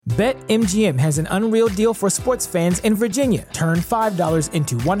BetMGM has an unreal deal for sports fans in Virginia. Turn $5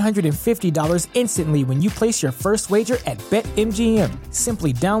 into $150 instantly when you place your first wager at BetMGM.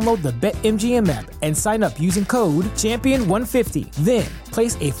 Simply download the BetMGM app and sign up using code Champion150. Then,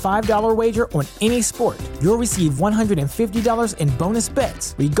 place a $5 wager on any sport. You'll receive $150 in bonus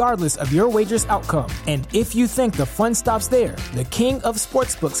bets, regardless of your wager's outcome. And if you think the fun stops there, the King of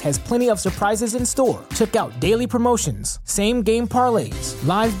Sportsbooks has plenty of surprises in store. Check out daily promotions, same-game parlays,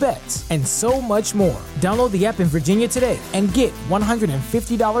 live bets, and so much more. Download the app in Virginia today and get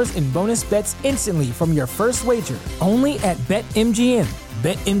 $150 in bonus bets instantly from your first wager. Only at BetMGM.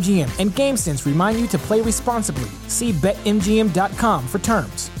 BetMGM and GameSense remind you to play responsibly. See BetMGM.com for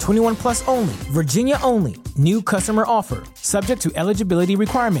terms. 21 plus only. Virginia only. New customer offer. Subject to eligibility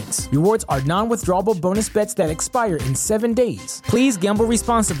requirements. Rewards are non-withdrawable bonus bets that expire in 7 days. Please gamble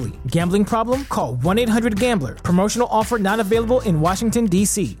responsibly. Gambling problem? Call 1-800-GAMBLER. Promotional offer not available in Washington,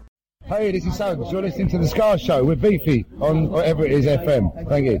 D.C. Hey, this is Suggs. You're listening to The Scar Show with Beefy on whatever it is FM.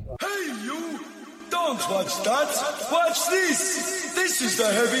 Thank you. Hey, you! Don't watch that. Watch this. This is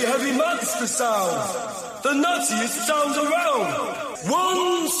the heavy monster sound. The nuttiest sound around.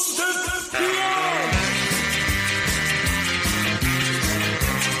 One step beyond.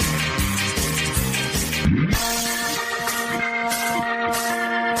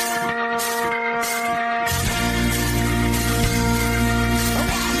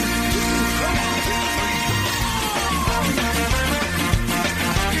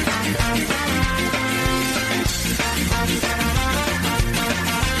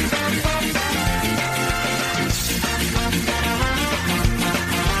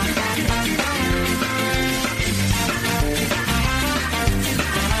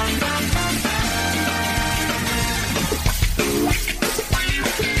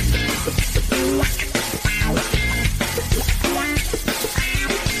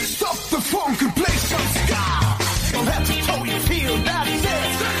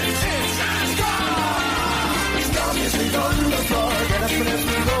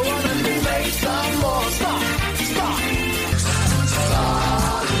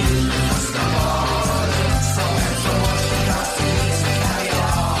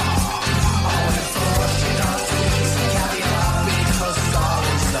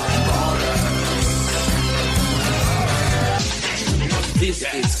 This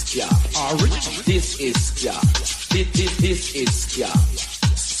is Ska. This is Ska. This is Ska.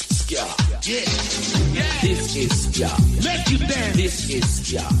 Ska. Yeah. This is Ska. Let you dance. This is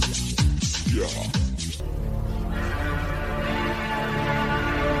Ska. Ska.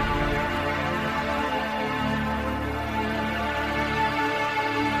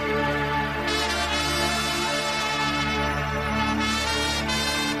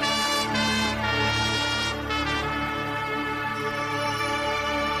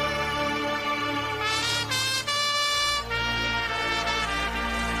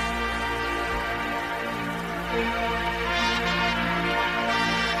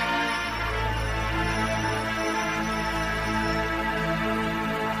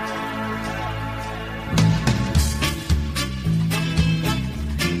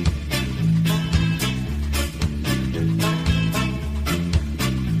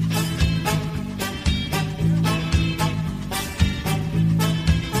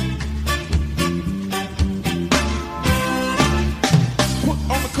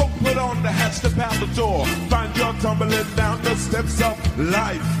 Tumbling down the steps of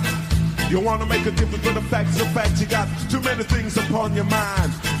life. You wanna make a difference, but the facts are facts. You got too many things upon your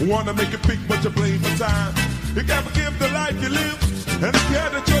mind. Wanna make it big, but you blame for time. You gotta give the life you live. And if you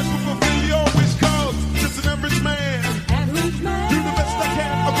had a choice to fulfill your wish, cause just an average man. Do the best I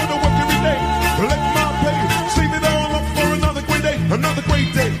can, I'm gonna work every day. Collect my pay, save it all up for another great day. Another great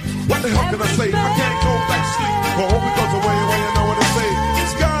day. What the hell can I say? I can't go back to sleep. I hope it goes away, you know what I say.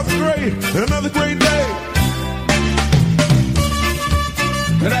 Skies are gray, another great day.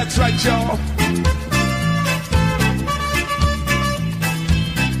 That's right, y'all.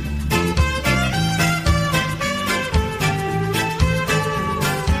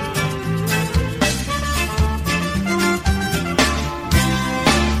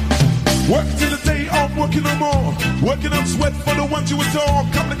 Work till the day off, working no more. Working up sweat for the ones you adore.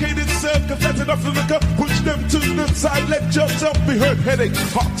 Complicated circles, that's enough to look up. Push them to the side, let yourself be hurt. Headache,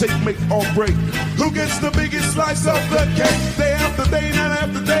 heartache, make or break. Who gets the biggest slice of the cake? Day after day, night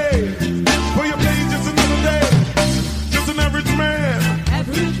after day. For your pay, just another day. Just an average man.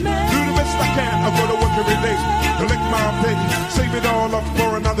 Do the best I can, I go to work every day. Collect my pay, save it all up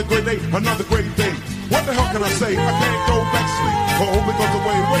for another great day. Another great day. What the hell can I say? I can't go back to sleep. I hope it goes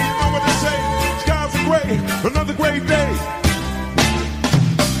away. Well, you know what they say. Skies are gray, another great day.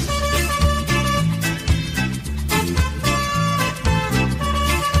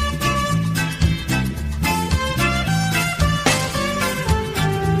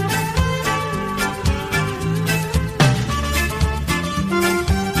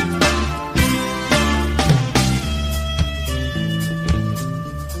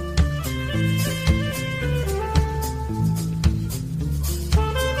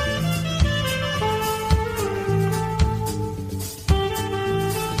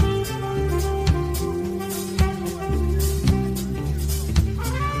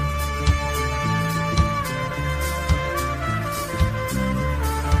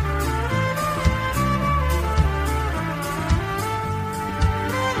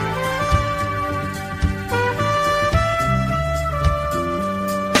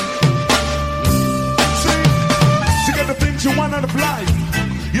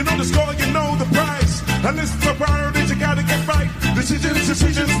 the score, you know the price. And listen to priorities, you gotta get right.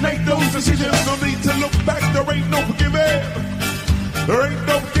 Decisions, make those decisions. No need to look back, there ain't no forgiving. There ain't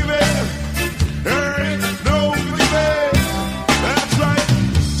no forgiving. There ain't no forgiving. That's right,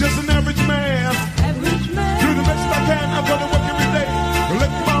 just an average man. Do the best I can, I'm gonna work every day.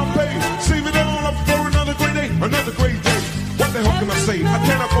 Let my pay, save it all up for another great day. Another great day. What the hell can I say? I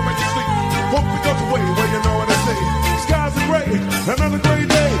cannot go back to sleep. Hope it goes away, well you know what I say. Skies are gray, another great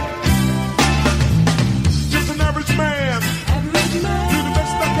day. Just an average man. Do the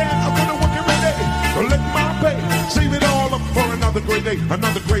best I can, I'm gonna work every day. Let my pay, save it all up for another great day.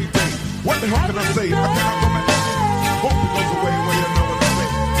 Another great day. What the hell can I say? I cannot go back to sleep. Hope it goes away, well you know what I say.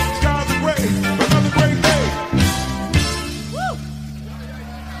 Skies are gray, another great day. Woo.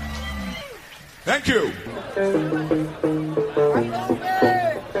 Thank you.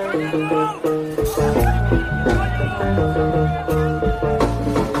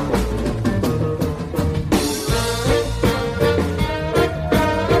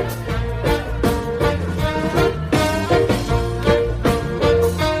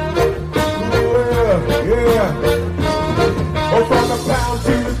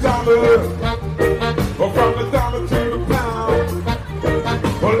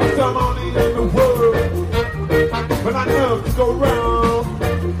 Go round.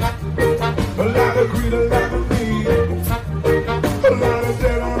 A lot of greed, a lot of need, a lot of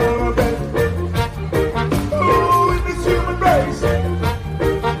dead on our bed. Oh, in this human race,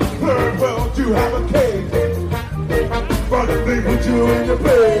 third world you have a cage, but they put you in your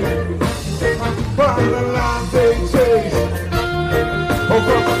place. By the line they chase, oh,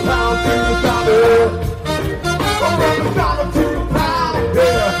 from the pound to the dollar, oh, from the dollar to the pound,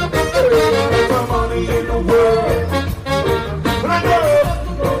 yeah, there's the money in the world.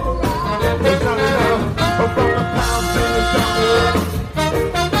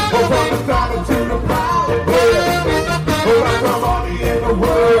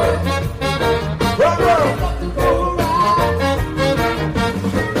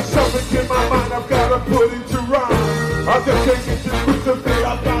 Put into rhyme. I just can't get this with the bit. I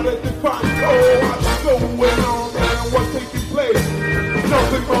gotta define. Oh, what's going on, man? What's taking place?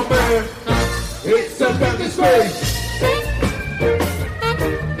 Nothing, my man. It's a better space.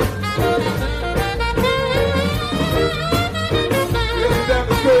 It's a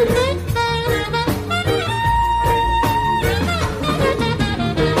better space.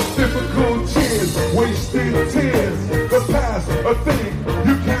 Difficult cheers, wasted tears. The past, a thing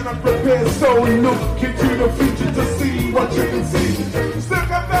you cannot prepare. So look into the future to see what you can see. Still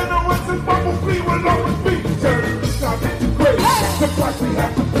got that once and bubble free will always be. Turning the sky into grace. The price we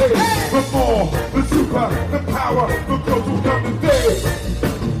have to pay. The more, the super, the power, the close will come today.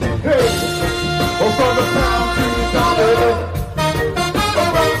 Hey, oh, from the pound to the dollar, oh,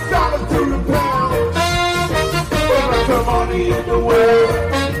 from the dollar to the pound. Oh, that's the money in the world.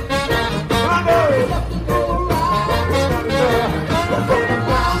 I know.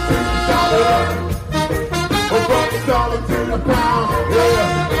 Dollar to the pound,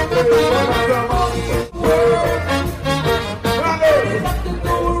 yeah. There's the money in the world. I know.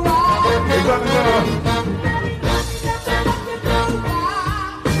 It's not enough.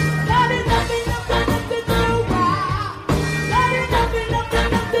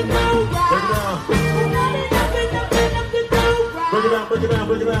 Break it down, break it down,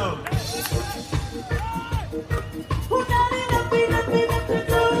 break it down.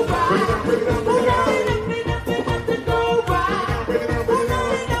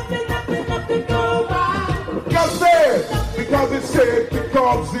 Because it's said,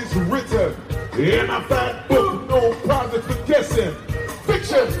 because it's written in a fat book, no project for guessing.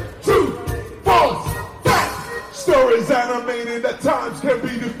 Fiction, truth, false, fact. Stories animated at times can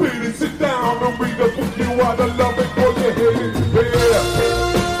be debated. Sit down and read the book, you ought to love it for your head. Yeah.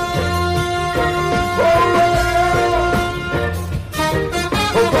 Oh, yeah.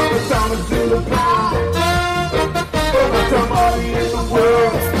 Oh, from the dollar to the pound. Oh, that's the money in the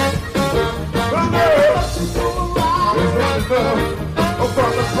world. Oh,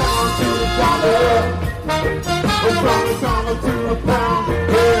 from the pound to the dollar. Oh, from the dollar to the pound.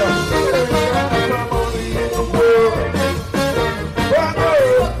 Yeah, that's the money in the world. I know.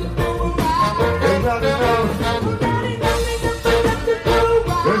 There's not enough.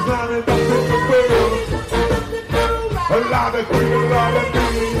 There's not enough in the world. A lot of green, a lot of green.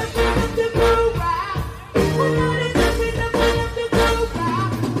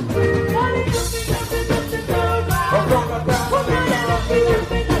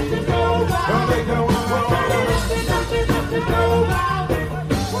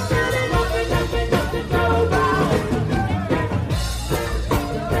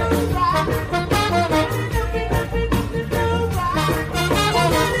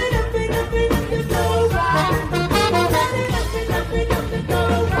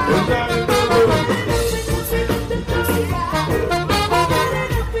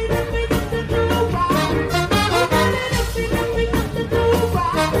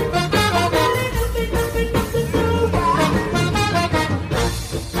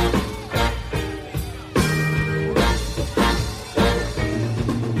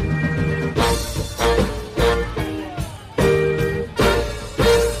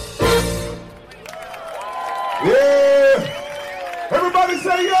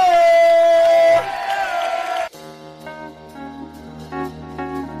 Everybody say yeah!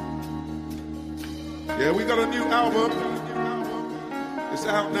 Yeah, we got a new album. It's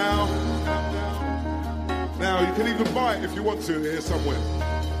out now. Now, you can even buy it if you want to here somewhere.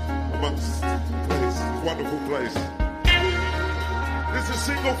 Amongst place, wonderful place. This is a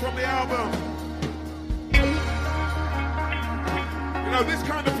single from the album. You know, this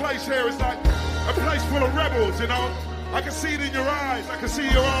kind of place here is like a place full of rebels, you know. I can see it in your eyes. I can see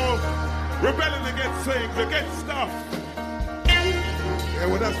you all rebelling against things, against stuff. Yeah,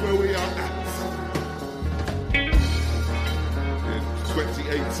 well, that's where we are at. In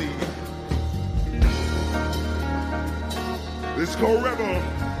 2018. This is called Rebel.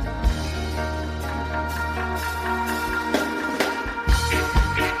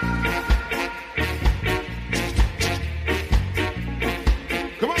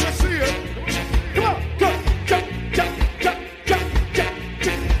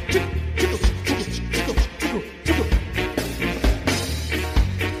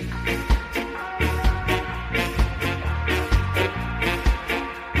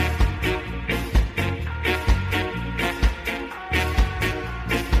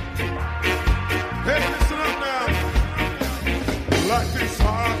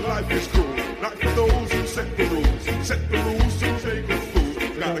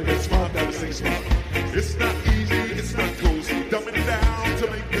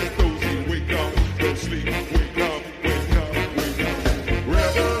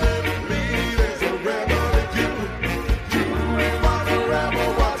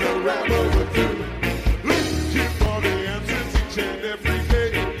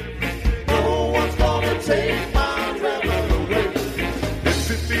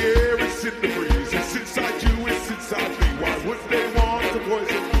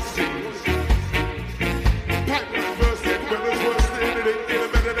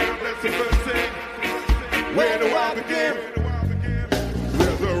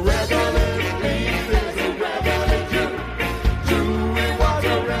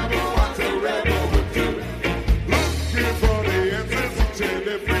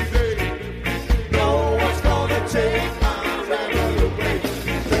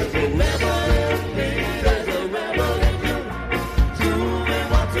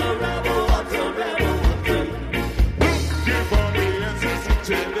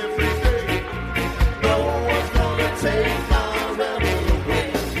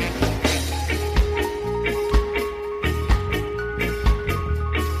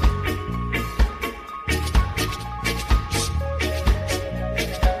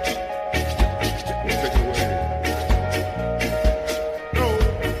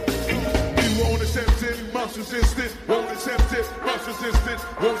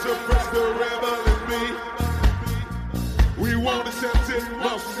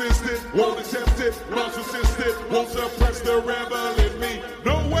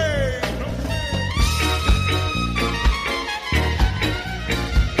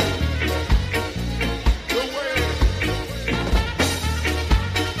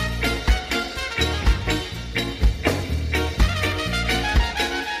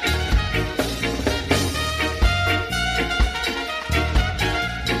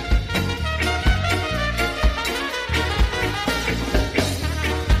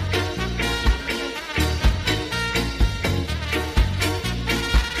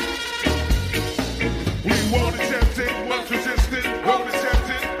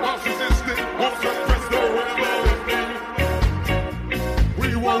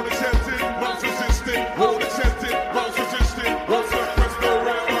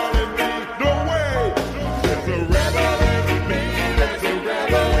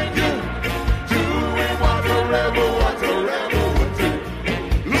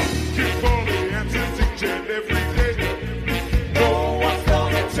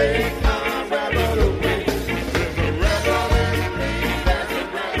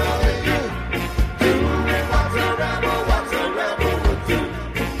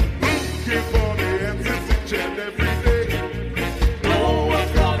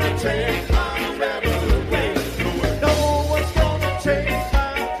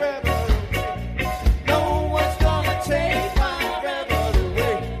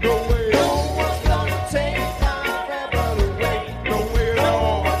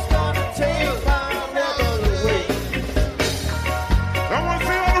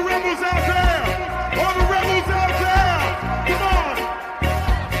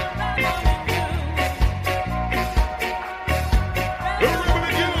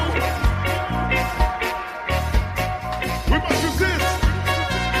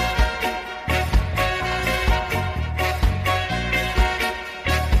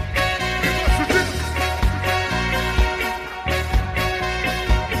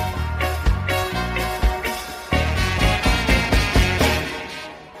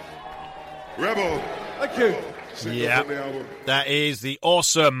 Rebel. Thank you. Yeah, that is the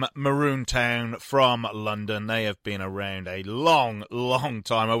awesome Maroon Town from London. They have been around a long, long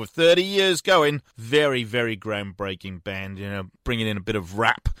time, over 30 years going. Very, very groundbreaking band, you know, bringing in a bit of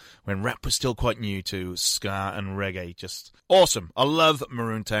rap when rap was still quite new to ska and reggae. Just awesome. I love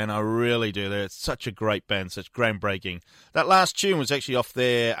Maroon Town, I really do. They're such a great band, such groundbreaking. That last tune was actually off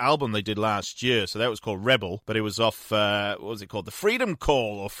their album they did last year, so that was called Rebel, but it was off, what was it called? The Freedom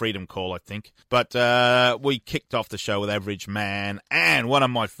Call, I think. But we kicked off the show with Average Man and one of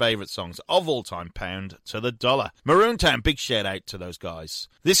my favourite songs of all time, Pound to the Dollar. Maroon Town, big shout out to those guys.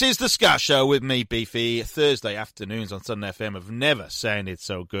 This is the Ska Show with me, Beefy. Thursday afternoons on Southern FM have never sounded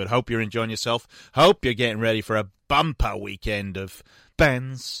so good. Hope you're enjoying yourself. Hope you're getting ready for a bumper weekend of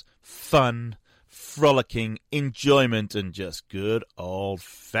bands, fun, frolicking, enjoyment, and just good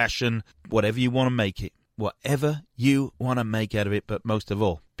old-fashioned whatever you want to make it. Whatever you want to make out of it, but most of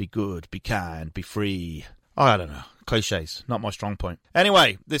all, be good, be kind, be free. I don't know. Cliches, not my strong point.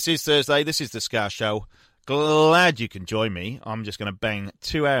 Anyway, this is Thursday. This is the Ska Show. Glad you can join me. I'm just going to bang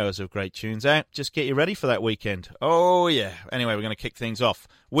 2 hours of great tunes out. Just get you ready for that weekend. Oh, yeah. Anyway, we're going to kick things off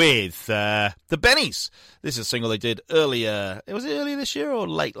with the Bennies. This is a single they did earlier. Was it earlier this year or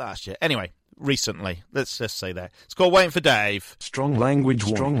late last year? Anyway, recently. Let's just say that. It's called Waiting for Dave. Strong language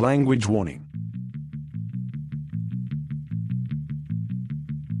warning.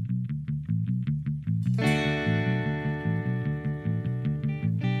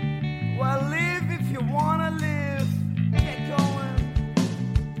 Well, live if you wanna live. Get going.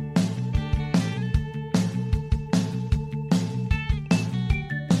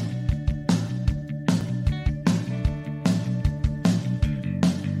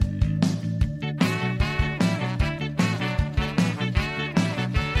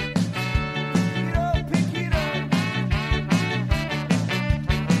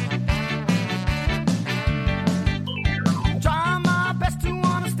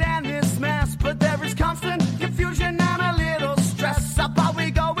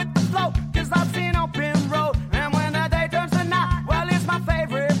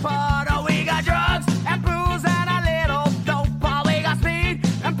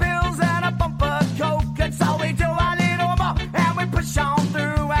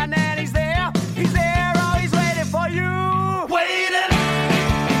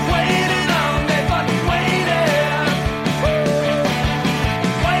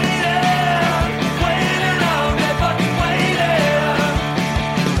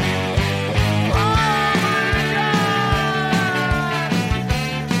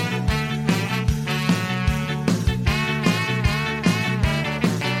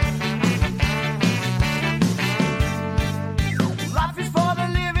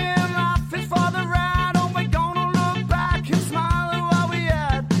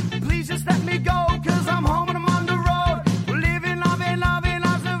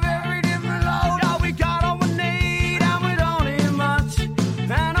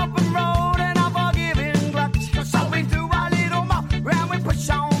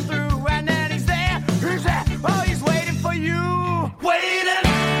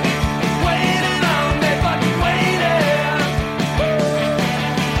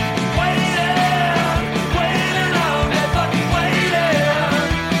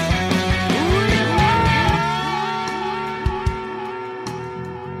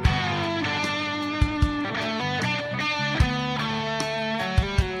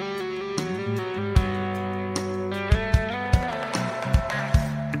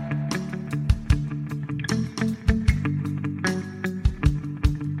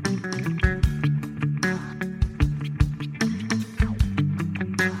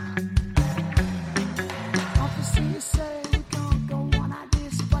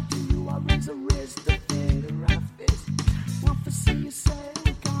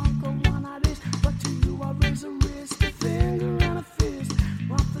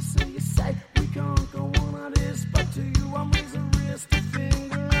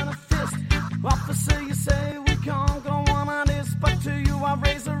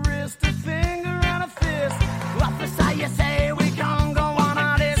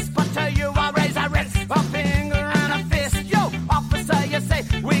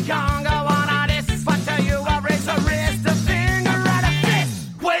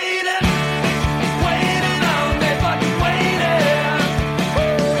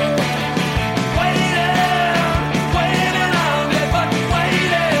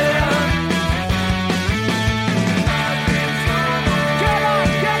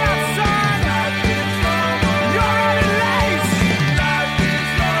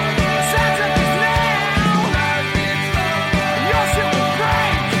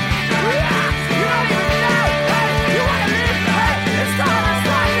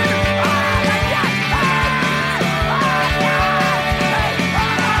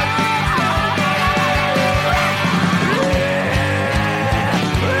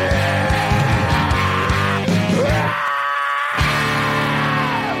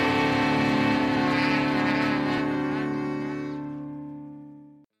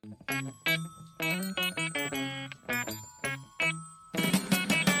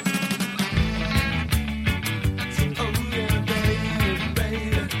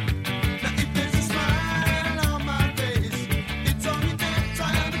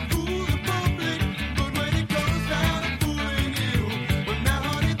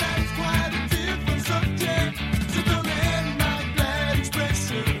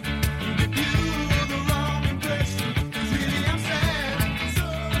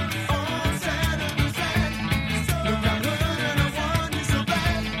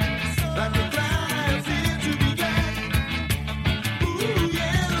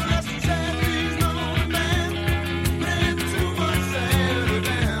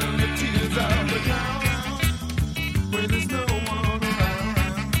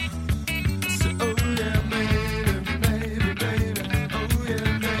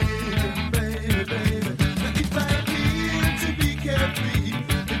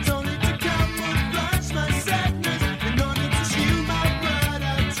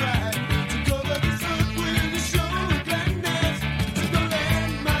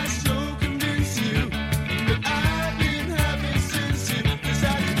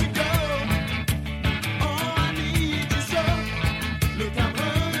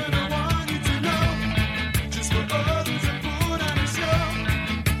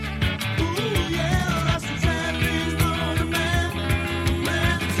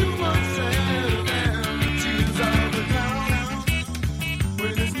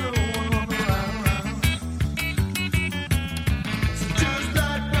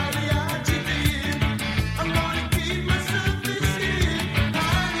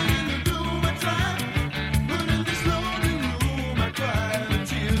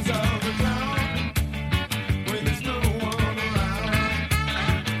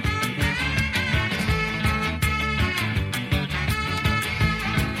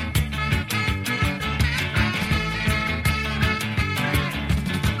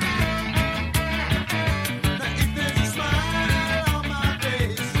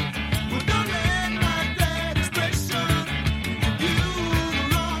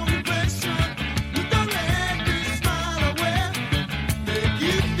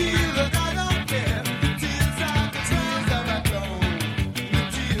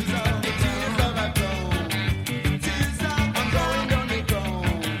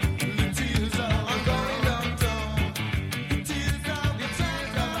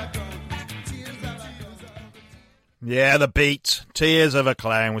 Yeah, the beat. Tears of a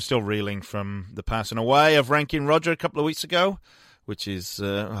Clown. We're still reeling from the passing away of Rankin Roger a couple of weeks ago, which is,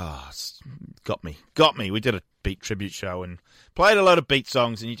 got me. We did a beat tribute show and played a lot of beat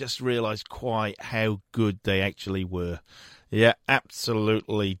songs, and you just realised quite how good they actually were. Yeah,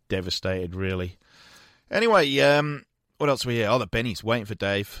 absolutely devastated, really. Anyway, what else are we here? Oh, the Bennies, Waiting for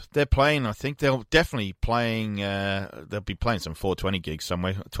Dave. They're playing, I think they'll definitely playing, they'll be playing some 420 gigs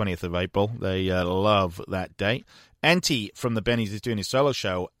somewhere, 20th of April. They love that date. Antti from the Bennies is doing his solo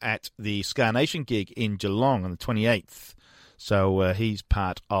show at the Ska Nation gig in Geelong on the 28th. So he's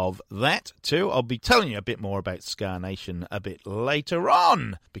part of that too. I'll be telling you a bit more about Ska Nation a bit later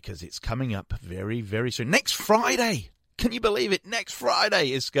on, because it's coming up very, very soon. Next Friday! Can you believe it? Next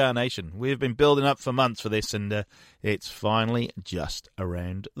Friday is Ska Nation. We've been building up for months for this, and it's finally just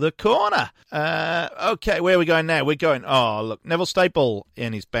around the corner. Okay, where are we going now? We're going... Oh, look, Neville Staple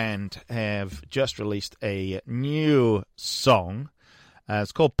and his band have just released a new song.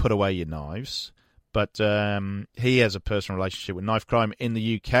 It's called Put Away Your Knives. But he has a personal relationship with knife crime in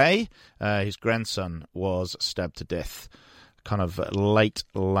the UK. His grandson was stabbed to death kind of late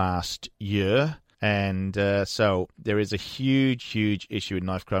last year. And so there is a huge issue with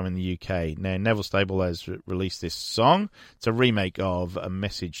knife crime in the UK. Now, Neville Staple has released this song. It's a remake of A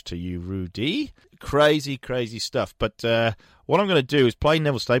Message to You, Rudy. Crazy stuff. But what I'm going to do is play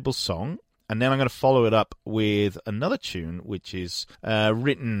Neville Staple's song, and then I'm going to follow it up with another tune, which is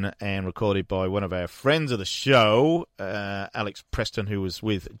written and recorded by one of our friends of the show, Alex Preston, who was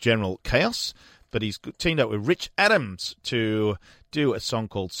with General Chaos. But he's teamed up with Rich Adams to do a song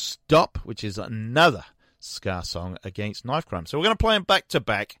called Stop, which is another ska song against knife crime. So we're going to play them back to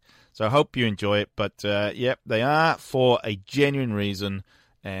back. So I hope you enjoy it. But, they are for a genuine reason.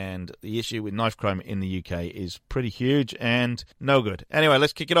 And the issue with knife crime in the UK is pretty huge and no good. Anyway,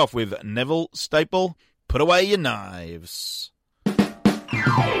 let's kick it off with Neville Staple, Put Away Your Knives.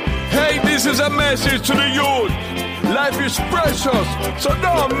 Hey, this is a message to the youth. Life is precious, so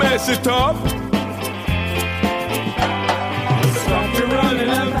don't mess it up. Stop your running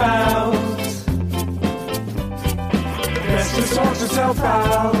about. Best to sort yourself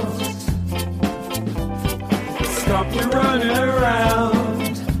out. Stop your running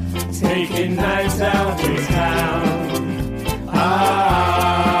around, taking knives out of town.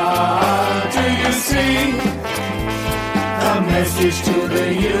 Do you see a message to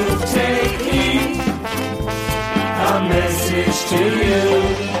the youth? Take heed. A message to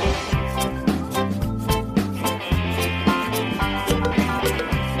you.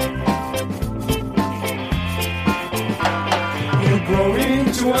 Grow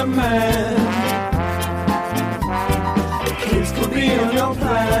into a man. Kids could be on your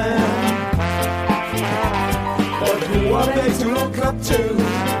plan, but who are they to look up to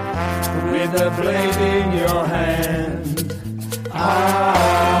with a blade in your hand?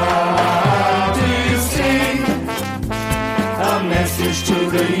 Do you see a message to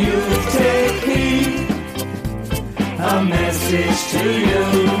the youth? Take heed. A message to you.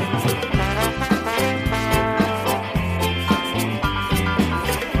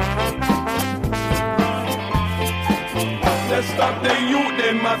 Stop the youth,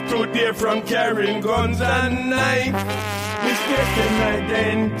 them have to dare from carrying guns and knives. Mistaken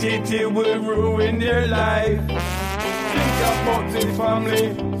identity will ruin their life. Think about the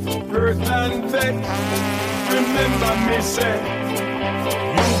family, birth and death. Remember me, say,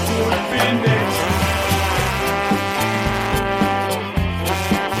 you could be next.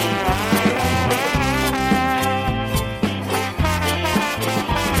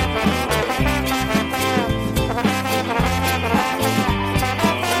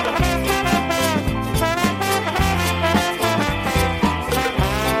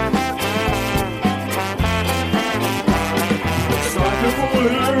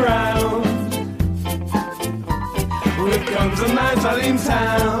 The man's all in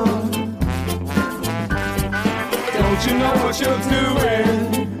town. Don't you know what you're doing?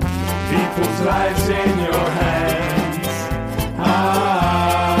 People's lives in your hands.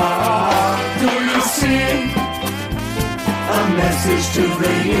 Do you see a message to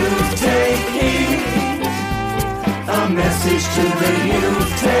the youth? Take heed. A message to the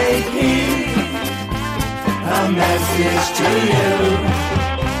youth. Take heed. A message to you.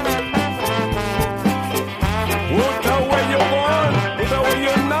 Walk away your one, put away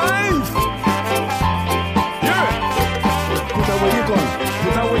your knife. Yeah. Put away your gun,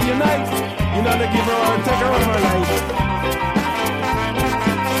 put away your knife. You know to give her and take her on her life.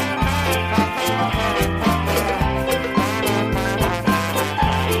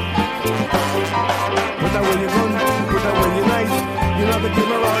 Put away your gun, put away your knife. You know to give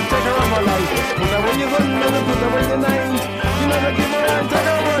her around, take around my life. Put away your gun, never put away your knife. You never give around, take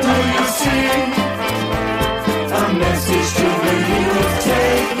around my life. You sing a message to the youth,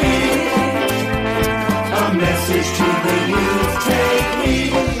 take me. A message to the youth, take me.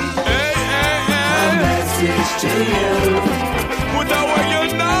 A message to you. Put away your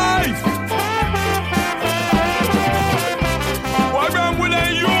knife. What wrong with a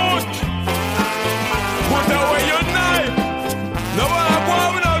youth? Put away your knife. No one go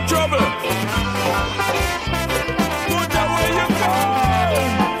without trouble. Put away your gun.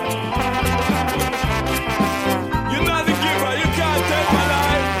 You're not a giver. You can't take my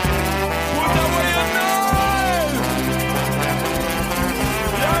life. Put away your knife.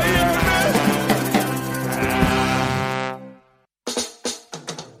 You hear me?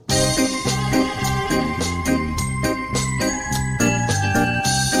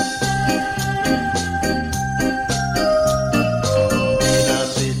 In our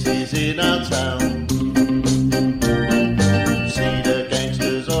cities, in our town, see the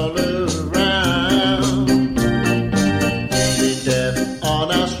gangsters all around, dealing death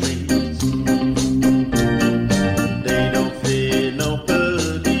on our streets. They don't fear no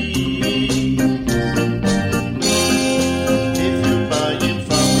police. If you're buying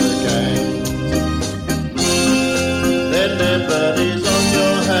from the gang, then their blood is on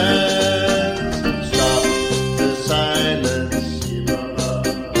your hands. Stop the silence.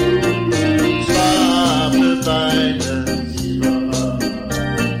 Stop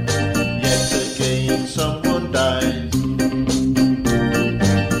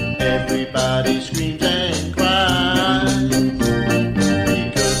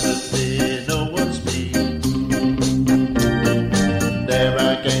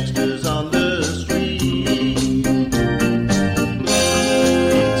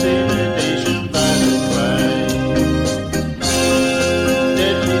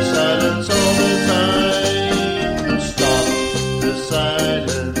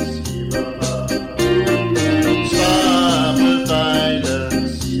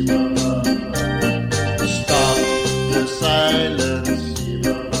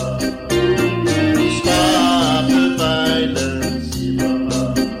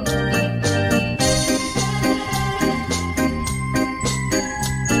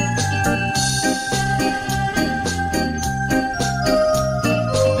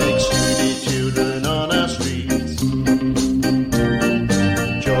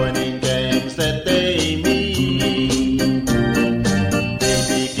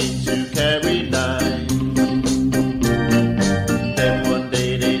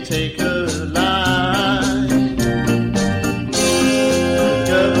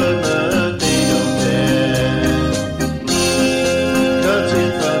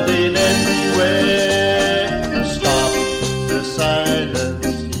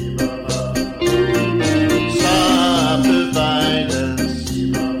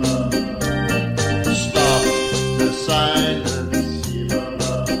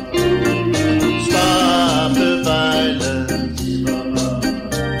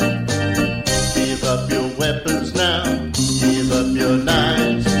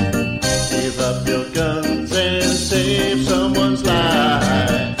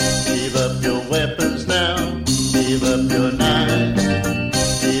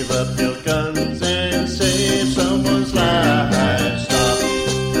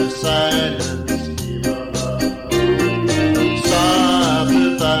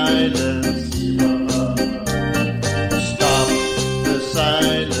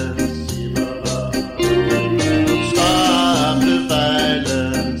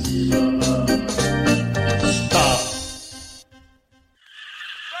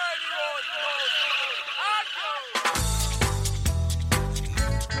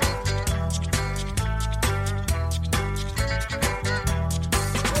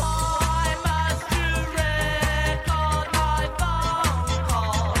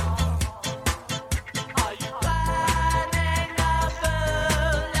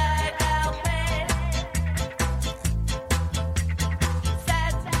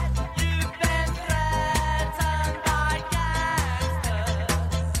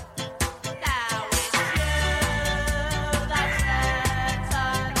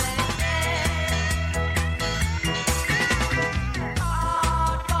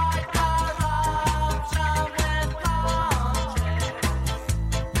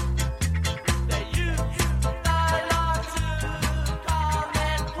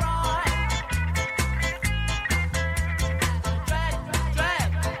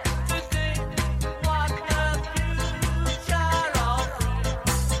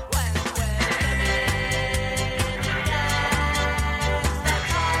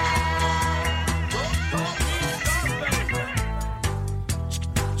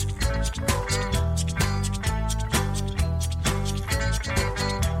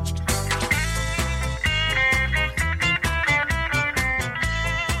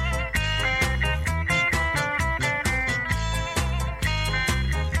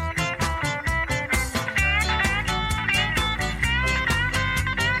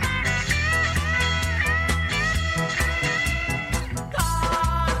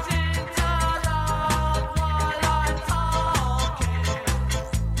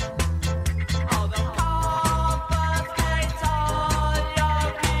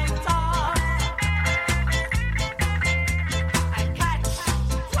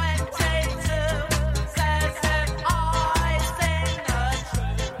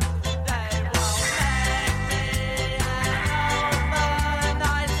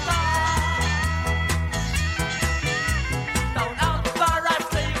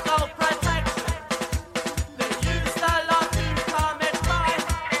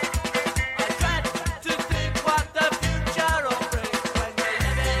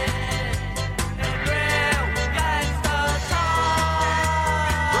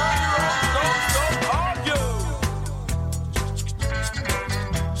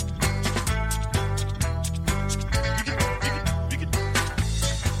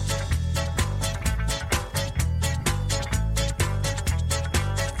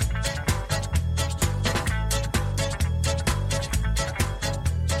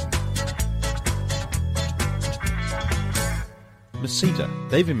Masita.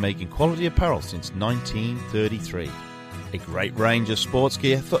 They've been making quality apparel since 1933. A great range of sports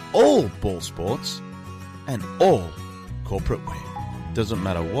gear for all ball sports and all corporate wear. Doesn't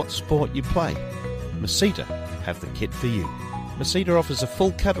matter what sport you play, Masita have the kit for you. Masita offers a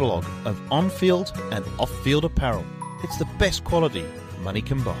full catalogue of on-field and off-field apparel. It's the best quality money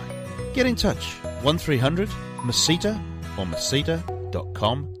can buy. Get in touch, 1300 Masita or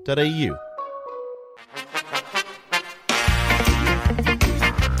masita.com.au.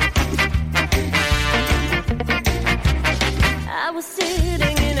 I was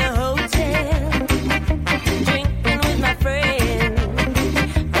sitting in a hotel, drinking with my friend.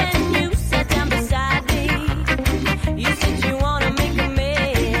 Then you sat down beside me. You said you want to make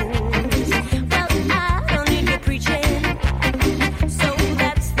amends. Well, I don't need your preaching. So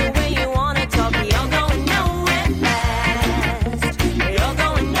that's the way you want to talk. You're going nowhere fast. You're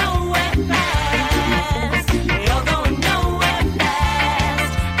going nowhere fast. You're going nowhere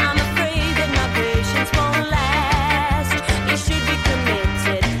fast. I'm afraid that my patience won't last. You should be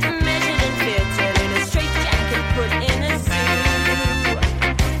committed, measured and fitted in a straight jacket, put in a zoo.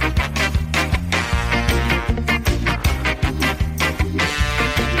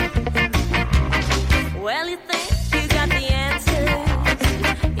 Well, you think you got the answers.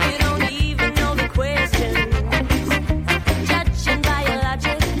 You don't even know the questions. Judging by your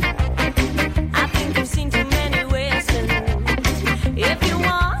logic, I think you've seen too many westerns. If you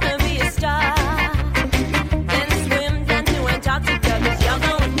wanna be a star, then swim down to Antarctica, 'cause you're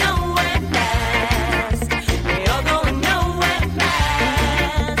going nowhere fast. You're going nowhere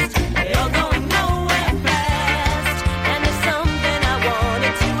fast. You're going nowhere fast. And there's something I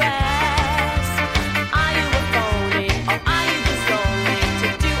wanted to ask. Are you a phony, or are you just lonely to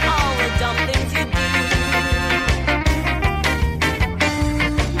do all the dumb things you do?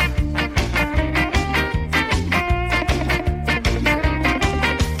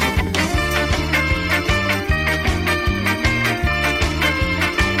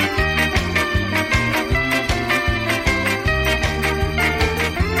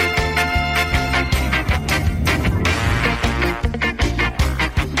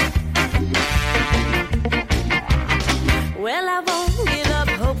 Well, I won't give up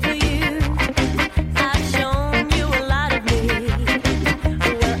hope for you. I've shown you a lot of me.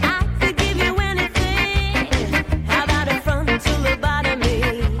 Well, I could give you anything. How about a frontal lobotomy?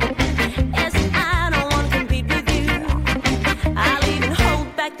 Yes, I don't want to compete with you. I'll even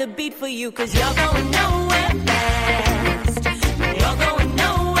hold back the beat for you, 'cause you're going nowhere fast. You're going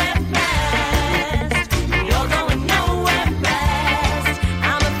nowhere fast. You're going nowhere fast.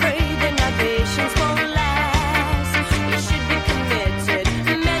 I'm afraid that my patience won't last. You should be committed,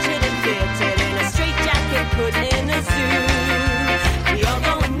 measured and fitted in a straight jacket, put in a zoo. You're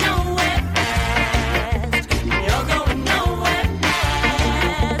going nowhere fast. You're going nowhere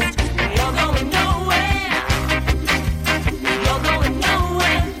fast. You're going nowhere. You're going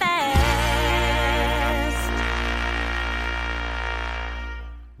nowhere fast.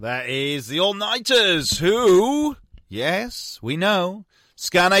 That is the All-Nighters, who, yes, we know,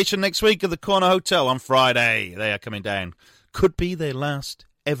 Ska Nation next week at the Corner Hotel on Friday. They are coming down. Could be their last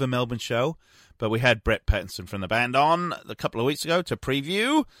ever Melbourne show, but we had Brett Pattinson from the band on a couple of weeks ago to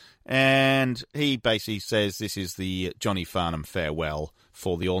preview, and he basically says this is the Johnny Farnham farewell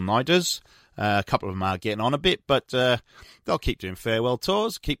for the All-Nighters. A couple of them are getting on a bit, but they'll keep doing farewell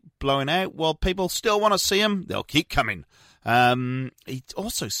tours, keep blowing out. While people still want to see them, they'll keep coming. He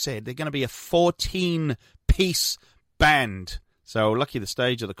also said they're going to be a 14-piece band. So lucky the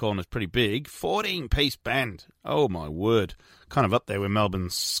stage at the corner is pretty big. 14-piece band. Oh, my word. Kind of up there with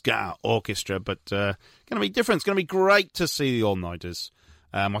Melbourne's ska orchestra, but going to be different. It's going to be great to see the All-Nighters.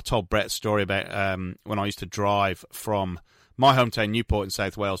 I told Brett a story about when I used to drive from my hometown Newport in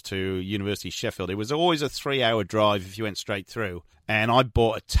South Wales to University of Sheffield. It was always a 3-hour drive if you went straight through. And I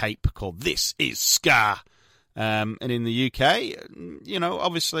bought a tape called This Is Ska. And in the UK, you know,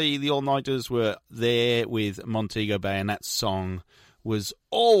 obviously the All-Nighters were there with Montego Bay, and that song was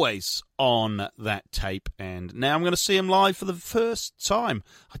always on that tape. And now I'm going to see them live for the first time.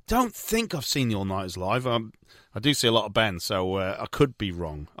 I don't think I've seen the All-Nighters live. I do see a lot of bands, so I could be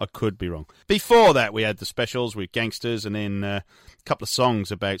wrong. Before that, we had the specials with Gangsters, and then a couple of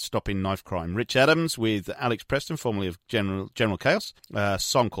songs about stopping knife crime. Rich Adams with Alex Preston, formerly of General Chaos, a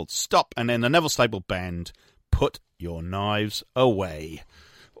song called Stop, and then the Neville Stable Band, Put Your Knives Away.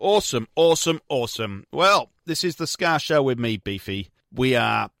 Awesome. Well, this is the Ska Show with me, Beefy. We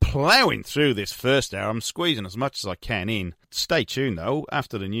are ploughing through this first hour. I'm squeezing as much as I can in. Stay tuned, though.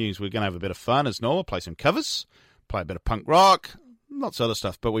 After the news, we're going to have a bit of fun as normal, play some covers, play a bit of punk rock, lots of other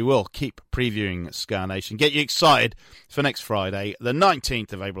stuff, but we will keep previewing Ska Nation. Get you excited for next Friday, the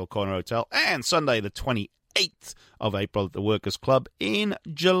 19th of April, Corner Hotel, and Sunday, the 28th of April at the Workers' Club in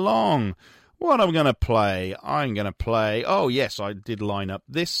Geelong. What I'm going to play? Oh yes, I did line up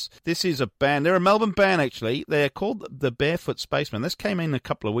this. This is a band. They're a Melbourne band, actually. They're called the Barefoot Spacemen. This came in a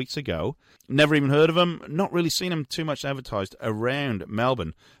couple of weeks ago. Never even heard of them. Not really seen them too much advertised around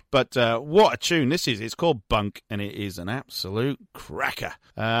Melbourne. But what a tune this is. It's called Bunk, and it is an absolute cracker.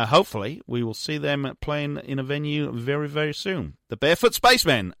 Hopefully, we will see them playing in a venue very, very soon. The Barefoot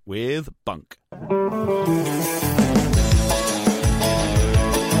Spacemen with Bunk.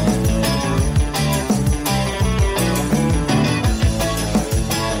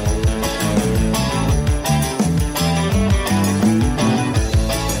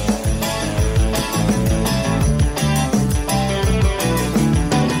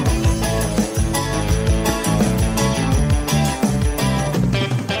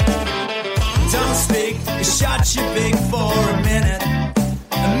 Shut you big for a minute,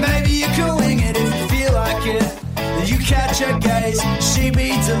 and maybe you can wing it if you feel like it. You catch her gaze, she'd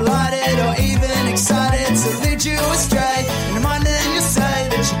be delighted or even excited to lead you astray. In the morning you say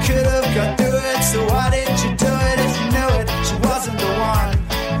that you could have got through it, so why did you do it if you knew it? She wasn't the one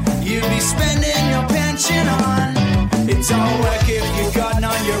you'd be spending your pension on. It don't work if you got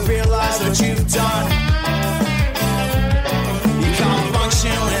none, you realize what you've done.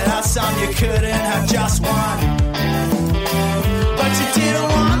 Without some, you couldn't have just one. But you didn't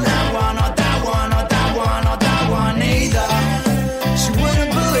want that one, or that one, or that one, or that one either. She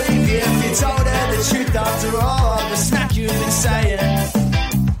wouldn't believe you if you told her the truth after all of the smack you've been saying.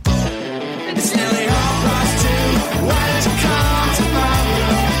 It's nearly 2:30. Why don't you come to my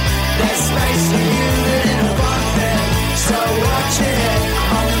room? There's space for you in a bunk bed. So watch your head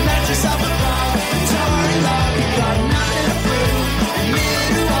on the mattress of a bar. Don't worry, love, you got nothing to prove.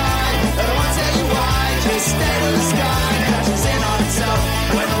 Stay to the sky, crashes in on itself.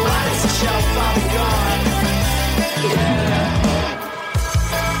 When the light is a shelf, I'll be gone. Yeah.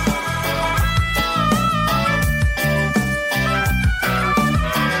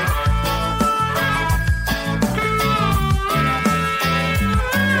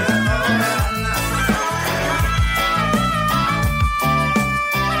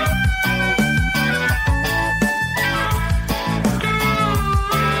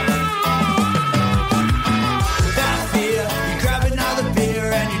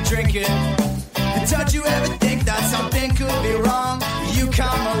 Don't you ever think that something could be wrong? You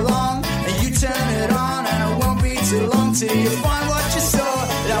come along and you turn it on, and it won't be too long till you find what you saw.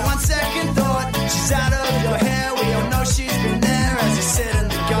 That 1 second thought, she's out of your hair. We all know she's been there as you sit in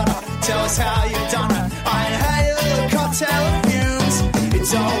the gutter. Tell us how you've done it. I inhale a cocktail of fumes. It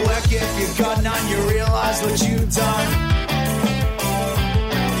don't work if you've got none. You realize what you've done.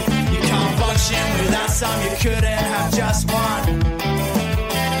 You can't function without some. You couldn't have just one.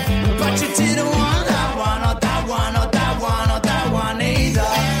 But you didn't want that one, or that one, or that one, or that one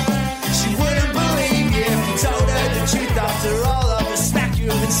either. She wouldn't believe you if you told her the truth after all of the smack you've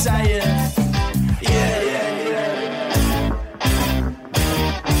been saying. Yeah, yeah, yeah.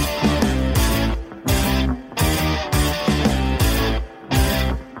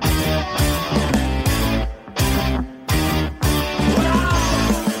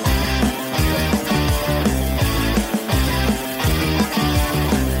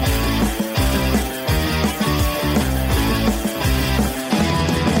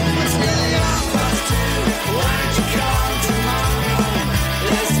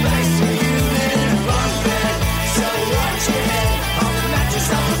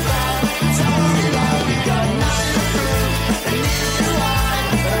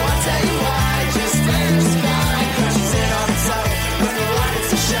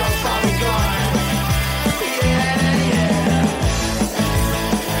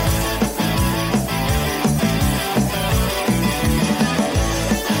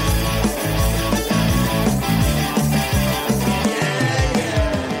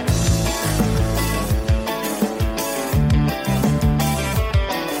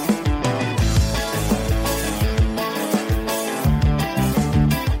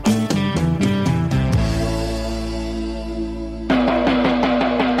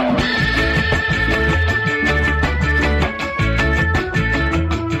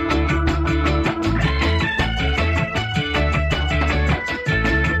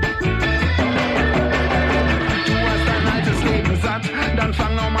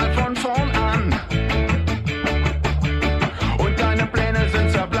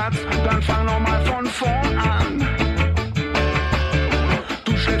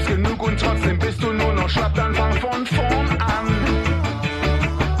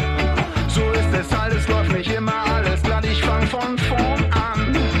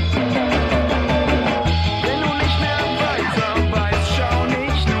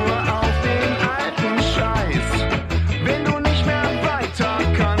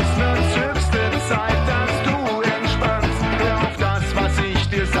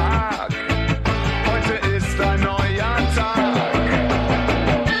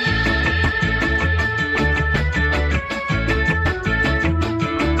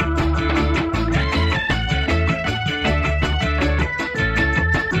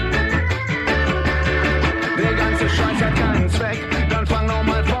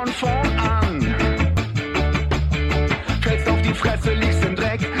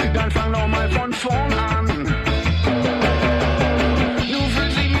 dann fang doch mal von vorn an. Du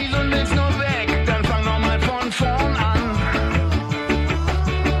fühlst dich mies und willst nur weg, dann fang doch mal von vorn an.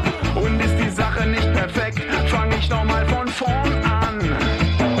 Und ist die Sache nicht perfekt, fang ich noch mal von vorn an.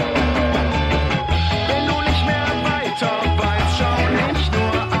 Wenn du nicht mehr weiter weißt, schau nicht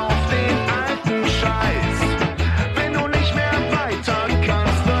nur auf den alten Scheiß. Wenn du nicht mehr weiter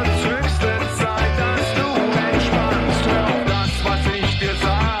kannst, wird's höchste Zeit, dass du entspannst. Hör auf das, was ich dir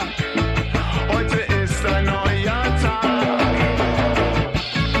sag. Heute ist ein neuer Tag.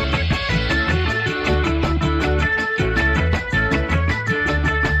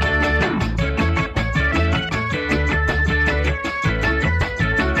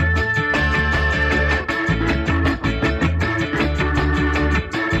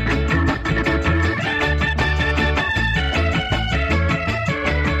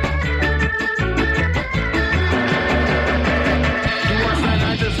 Du hast dein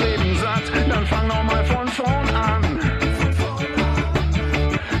altes Leben satt, dann fang noch mal von vorn an.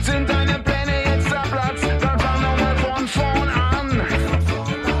 Sind deine Pläne jetzt zerplatzt, dann fang noch mal von vorn an.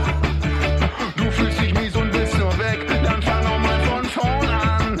 Du fühlst dich mies und willst nur weg, dann fang noch mal von vorn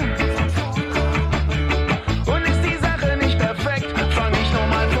an. Und ist die Sache nicht perfekt, fang ich noch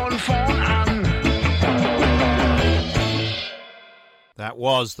mal von vorn an. That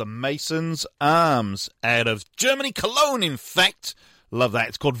was the Masons' Arms out of Germany, Cologne, in fact. Love that.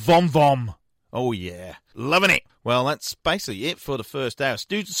 It's called Vom Vom. Oh, yeah. Loving it. Well, that's basically it for the first hour.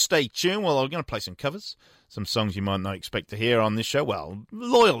 Do stay tuned. Well, I'm going to play some covers. Some songs you might not expect to hear on this show. Well,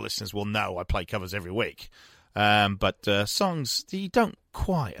 loyal listeners will know I play covers every week. But songs that you don't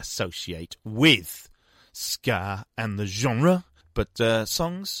quite associate with ska and the genre. But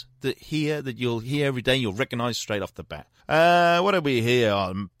songs that you'll hear every day, you'll recognise straight off the bat. What do we hear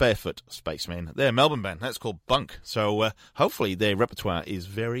on Barefoot Spacemen? They're a Melbourne band. That's called Bunk. So hopefully their repertoire is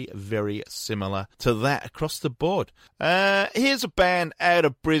very, very similar to that across the board. Here's a band out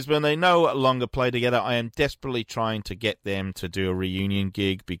of Brisbane. They no longer play together. I am desperately trying to get them to do a reunion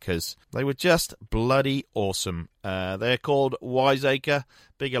gig because they were just bloody awesome. They're called Wiseacre.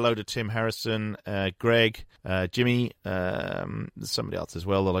 Big hello to Tim Harrison, Greg, Jimmy, somebody else as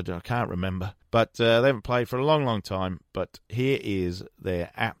well that I can't remember. But they haven't played for a long, long time. But here is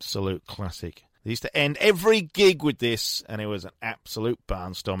their absolute classic. They used to end every gig with this, and it was an absolute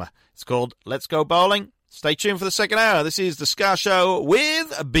barnstormer. It's called Let's Go Bowling. Stay tuned for the second hour. This is The Ska Show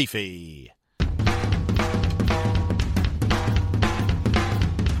with Beefy.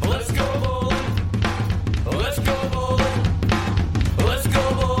 Let's go bowling. Let's go bowling. Let's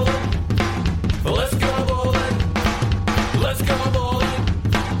go bowling. Let's go bowling. Let's go bowling.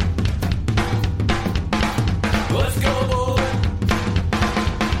 Let's go bowling.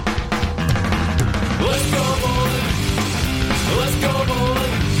 Let's go bowling. Let's go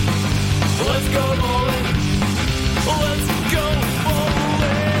bowling. Let's go bowling. Let's go bowling.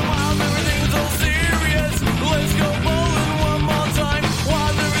 While everything's all serious, let's go bowling one more time.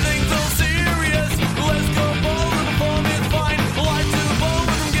 While everything's all serious, let's go bowling. The form is fine. Life to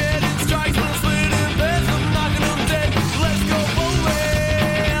bowling from getting strikes when I'm split in pairs. I'm knocking them dead. Let's go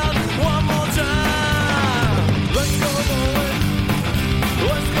bowling one more time. Let's go bowling.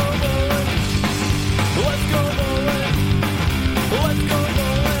 Let's go bowling. Let's go bowling. Let's go bowling.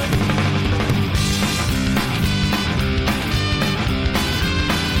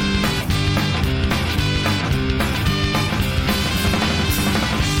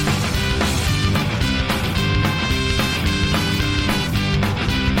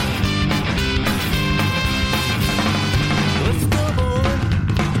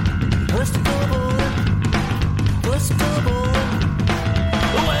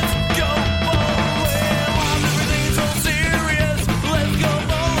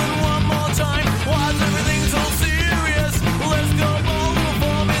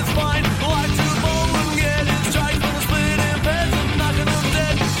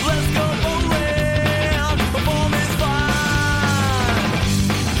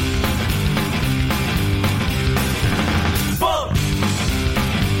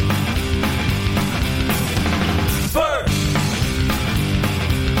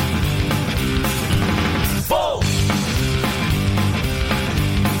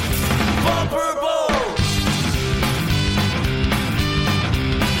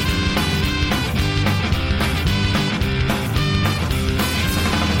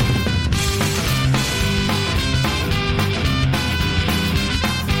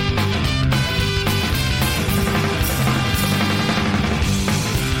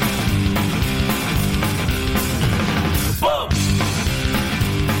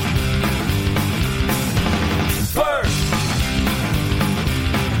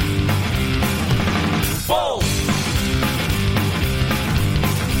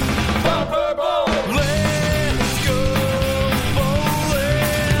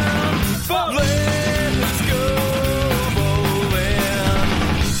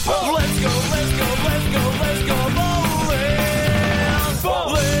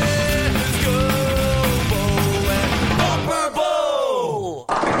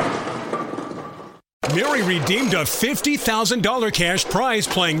 Mary redeemed a $50,000 cash prize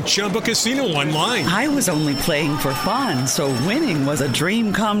playing Chumba Casino online. I was only playing for fun, so winning was a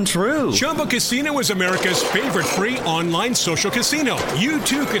dream come true. Chumba Casino is America's favorite free online social casino. You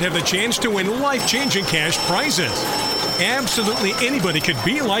too could have the chance to win life-changing cash prizes. Absolutely anybody could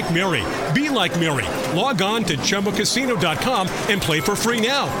be like Mary. Be like Mary. Log on to ChumbaCasino.com and play for free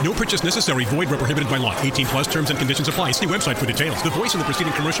now. No purchase necessary. Void where prohibited by law. 18 plus terms and conditions apply. See website for details. The voice in the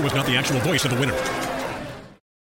preceding commercial was not the actual voice of the winner.